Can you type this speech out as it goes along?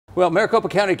Well, Maricopa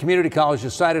County Community College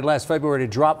decided last February to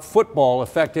drop football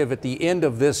effective at the end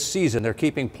of this season. They're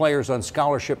keeping players on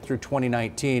scholarship through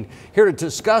 2019. Here to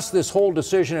discuss this whole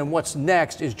decision and what's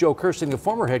next is Joe Kertsing, the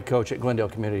former head coach at Glendale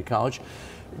Community College.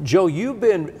 Joe, you've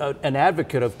been an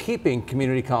advocate of keeping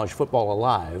community college football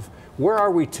alive. Where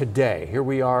are we today? Here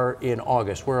we are in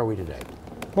August. Where are we today?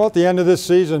 Well, at the end of this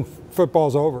season,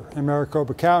 football's over in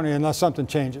Maricopa County unless something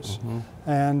changes.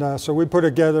 And so we put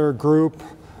together a group,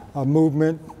 a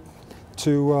movement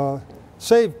to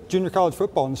save junior college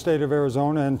football in the state of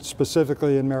Arizona and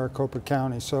specifically in Maricopa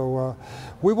County. So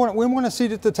we want a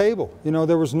seat at the table. You know,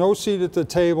 there was no seat at the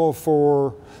table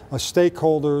for a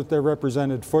stakeholder that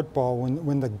represented football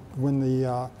when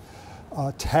the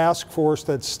task force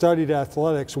that studied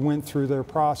athletics went through their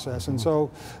process. And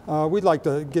so we'd like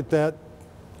to get that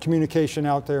communication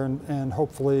out there and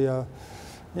hopefully, you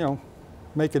know,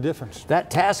 make a difference. That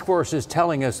task force is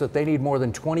telling us that they need more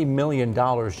than $20 million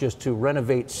just to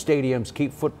renovate stadiums,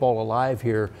 keep football alive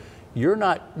here. You're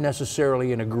not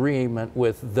necessarily in agreement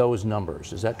with those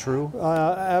numbers. Is that true?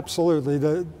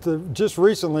 Absolutely. Just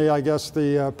recently, I guess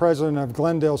the president of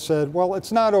Glendale said, well,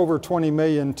 it's not over $20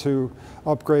 million to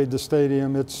upgrade the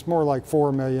stadium. It's more like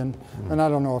 $4 million. And I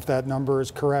don't know if that number is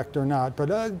correct or not,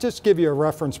 but just give you a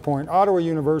reference point. Ottawa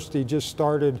University just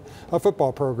started a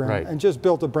football program and just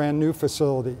built a brand new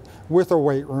facility with a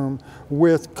weight room,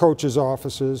 with coaches'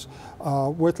 offices,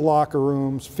 with locker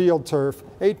rooms, field turf,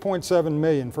 $8.7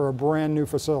 million for a brand new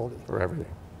facility. For everything.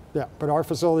 Yeah, but our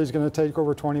facility is going to take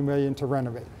over $20 million to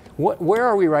renovate. Where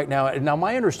are we right now? Now,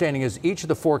 my understanding is each of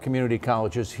the 4 community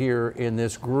colleges here in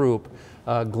this group,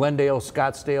 Glendale,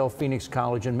 Scottsdale, Phoenix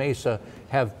College, and Mesa,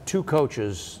 have 2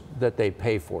 coaches that they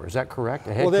pay for. Is that correct?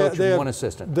 A head coach and 1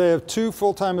 assistant? They have 2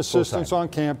 full-time assistants on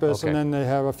campus, and then they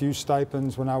have a few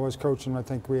stipends. When I was coaching, I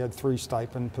think we had 3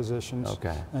 stipend positions.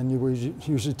 And we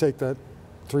usually take that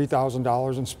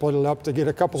 $3,000 and split it up to get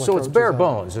a couple of coaches. So it's bare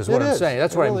bones is what I'm saying.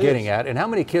 That's what I'm getting at. And how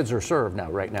many kids are served now,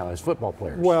 right now, as football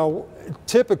players? Well,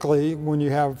 typically when you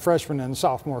have freshman and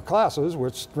sophomore classes,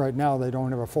 which right now they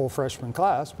don't have a full freshman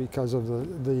class because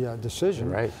of the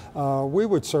decision, we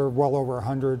would serve well over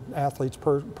 100 athletes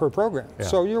per program.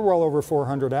 So you're well over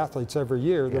 400 athletes every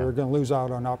year that are going to lose out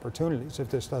on opportunities if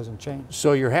this doesn't change.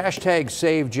 So your hashtag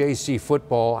 #SaveJC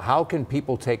Football, how can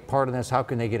people take part in this? How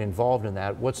can they get involved in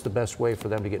that? What's the best way for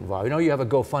them to get involved? I know you have a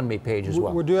GoFundMe page as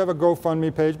well. We do have a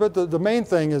GoFundMe page, but the main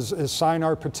thing is sign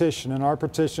our petition, and our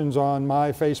petition's on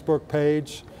my Facebook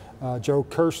page, Joe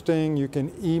Kertsing. You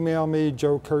can email me,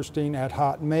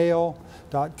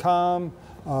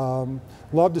 joekertsing@hotmail.com.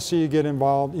 Love to see you get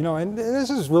involved. You know, and this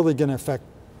is really going to affect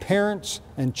parents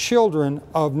and children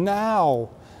of now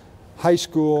high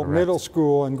school, middle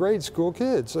school, and grade school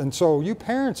kids. And so you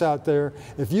parents out there,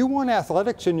 if you want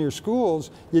athletics in your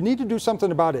schools, you need to do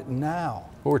something about it now.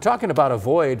 Well, we're talking about a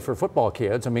void for football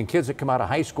kids. I mean, kids that come out of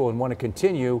high school and want to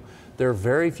continue, there are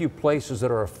very few places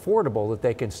that are affordable that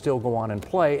they can still go on and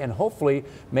play and hopefully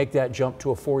make that jump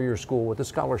to a 4-year school with a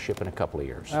scholarship in a couple of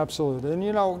years. Absolutely. And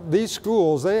you know, these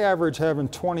schools, they average having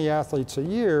 20 athletes a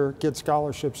year get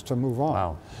scholarships to move on.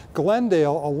 Wow.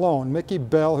 Glendale alone, Mickey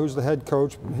Bell, who's the head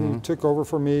coach, he took over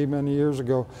for me many years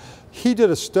ago, he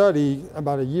did a study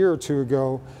about a year or 2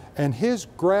 ago, and his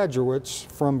graduates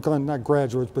from not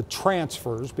graduates, but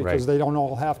transfers, because they don't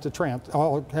all have to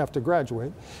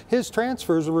graduate. His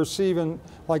transfers are receiving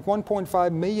like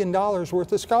 $1.5 million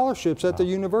worth of scholarships at the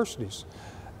universities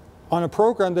on a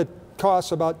program that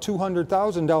costs about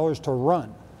 $200,000 to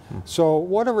run. So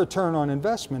what a return on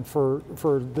investment for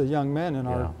the young men in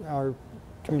our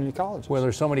community colleges. Well,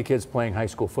 there's so many kids playing high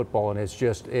school football, and it's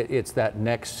just it's that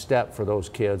next step for those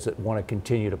kids that want to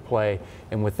continue to play.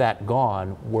 And with that gone,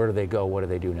 where do they go? What do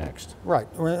they do next? Right,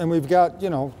 and we've got, you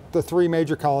know, the 3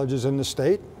 major colleges in the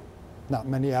state. Not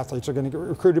many athletes are going to get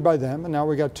recruited by them, and now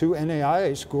we got 2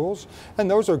 NAIA schools, and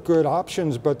those are good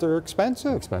options, but they're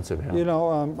expensive. Expensive, yeah. You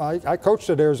know, I coached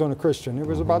at Arizona Christian. It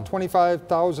was about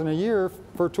 $25,000 a year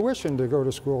for tuition to go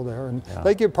to school there, and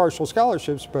they give partial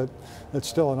scholarships, but it's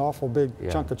still an awful big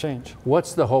chunk of change.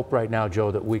 What's the hope right now,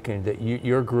 Joe, that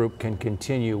your group can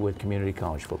continue with community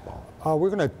college football?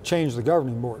 We're going to change the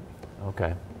governing board.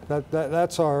 Okay.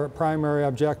 That's our primary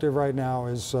objective right now,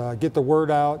 is get the word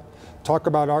out, talk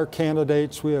about our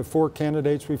candidates. We have 4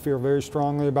 candidates we feel very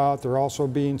strongly about. They're also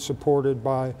being supported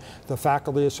by the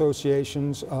faculty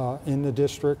associations in the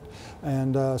district.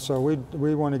 And so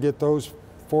we want to get those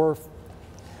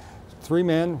 3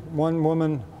 men, 1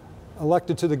 woman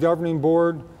elected to the governing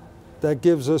board. That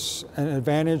gives us an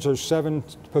advantage. There's 7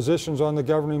 positions on the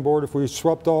governing board. If we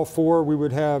swept all 4, we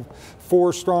would have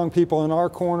 4 strong people in our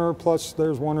corner, plus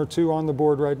there's 1 or 2 on the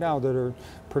board right now that are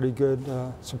pretty good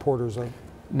supporters of.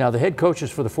 Now, the head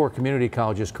coaches for the 4 community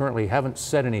colleges currently haven't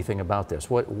said anything about this.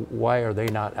 Why are they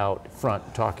not out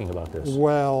front talking about this?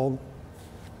 Well,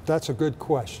 that's a good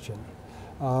question.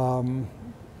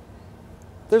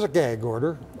 There's a gag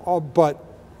order, but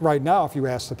right now, if you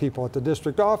ask the people at the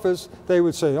district office, they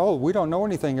would say, oh, we don't know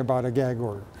anything about a gag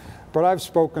order. But I've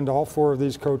spoken to all 4 of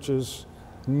these coaches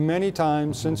many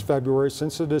times since February,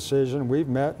 since the decision. We've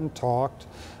met and talked.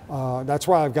 That's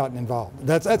why I've gotten involved.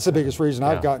 That's the biggest reason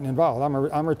I've gotten involved.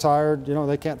 I'm retired. You know,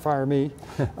 they can't fire me.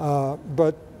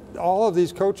 But all of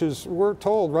these coaches were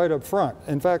told right up front.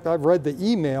 In fact, I've read the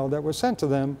email that was sent to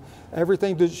them.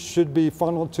 Everything that should be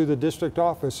funneled to the district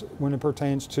office when it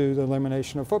pertains to the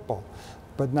elimination of football.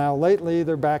 But now lately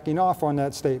they're backing off on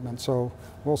that statement, so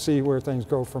we'll see where things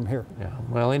go from here. Yeah.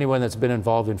 Well, anyone that's been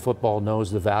involved in football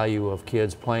knows the value of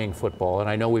kids playing football, and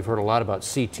I know we've heard a lot about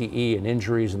CTE and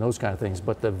injuries and those kind of things,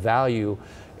 but the value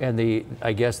and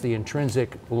I guess the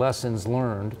intrinsic lessons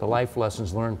learned, the life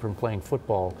lessons learned from playing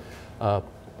football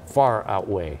far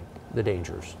outweigh the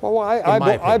dangers. Well,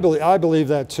 I believe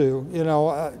that too. You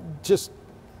know,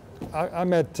 I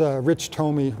met Rich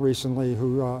Tomey recently,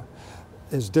 who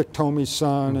is Dick Tomey's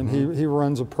son, and he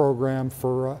runs a program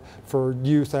for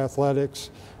youth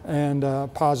athletics and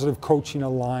Positive Coaching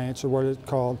Alliance, or what it's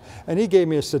called. And he gave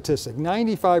me a statistic: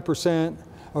 95%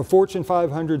 of Fortune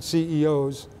 500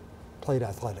 CEOs played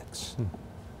athletics.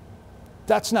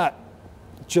 That's not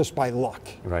just by luck.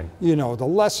 Right. You know, the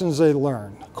lessons they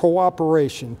learn: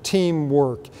 cooperation,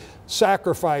 teamwork,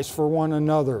 sacrifice for one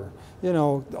another. You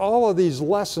know, all of these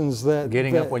lessons that...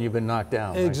 Getting up when you've been knocked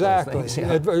down. Exactly.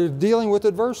 Right? Dealing with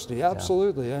adversity,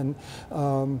 absolutely. Yeah.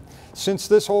 And since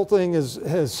this whole thing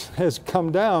has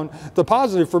come down, the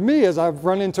positive for me is I've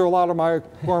run into a lot of my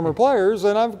former players,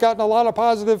 and I've gotten a lot of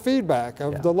positive feedback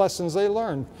of the lessons they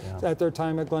learned at their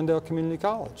time at Glendale Community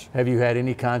College. Have you had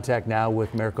any contact now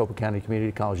with Maricopa County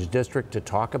Community Colleges District to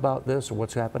talk about this, or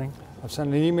what's happening? I've sent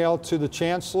an email to the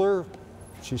chancellor.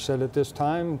 She said at this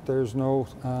time there's no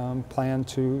plan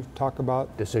to talk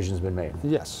about. Decision's been made.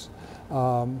 Yes.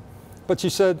 But she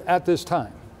said at this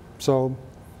time. So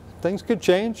things could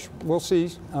change. We'll see.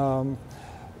 You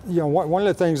know, one of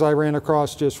the things I ran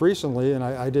across just recently, and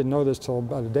I didn't know this till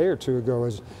about a day or two ago,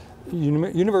 is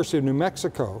University of New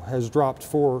Mexico has dropped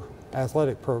 4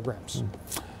 athletic programs.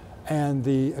 And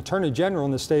the Attorney General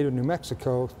in the state of New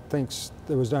Mexico thinks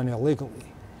it was done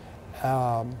illegally.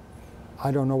 I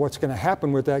don't know what's going to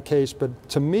happen with that case, but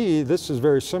to me, this is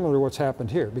very similar to what's happened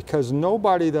here, because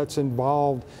nobody that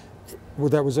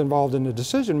was involved in the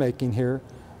decision making here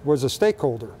was a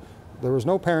stakeholder. There was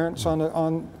no parents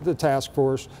on the task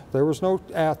force. There was no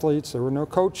athletes. There were no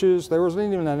coaches. There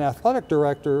wasn't even an athletic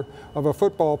director of a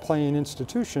football playing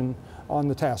institution on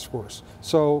the task force.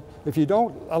 So if you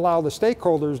don't allow the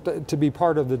stakeholders to be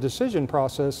part of the decision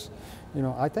process, you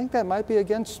know, I think that might be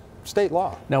against state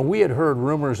law. Now, we had heard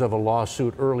rumors of a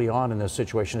lawsuit early on in this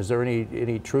situation. Is there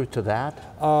any truth to that?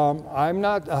 I'm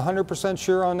not 100%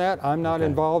 sure on that. I'm not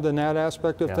involved in that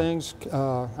aspect of things.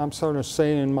 I'm sort of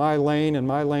staying in my lane, and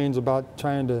my lane's about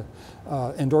trying to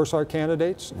endorse our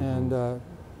candidates and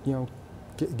you know,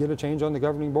 get a change on the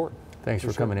governing board. Thanks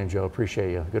for coming in, Joe.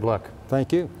 Appreciate you. Good luck.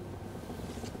 Thank you.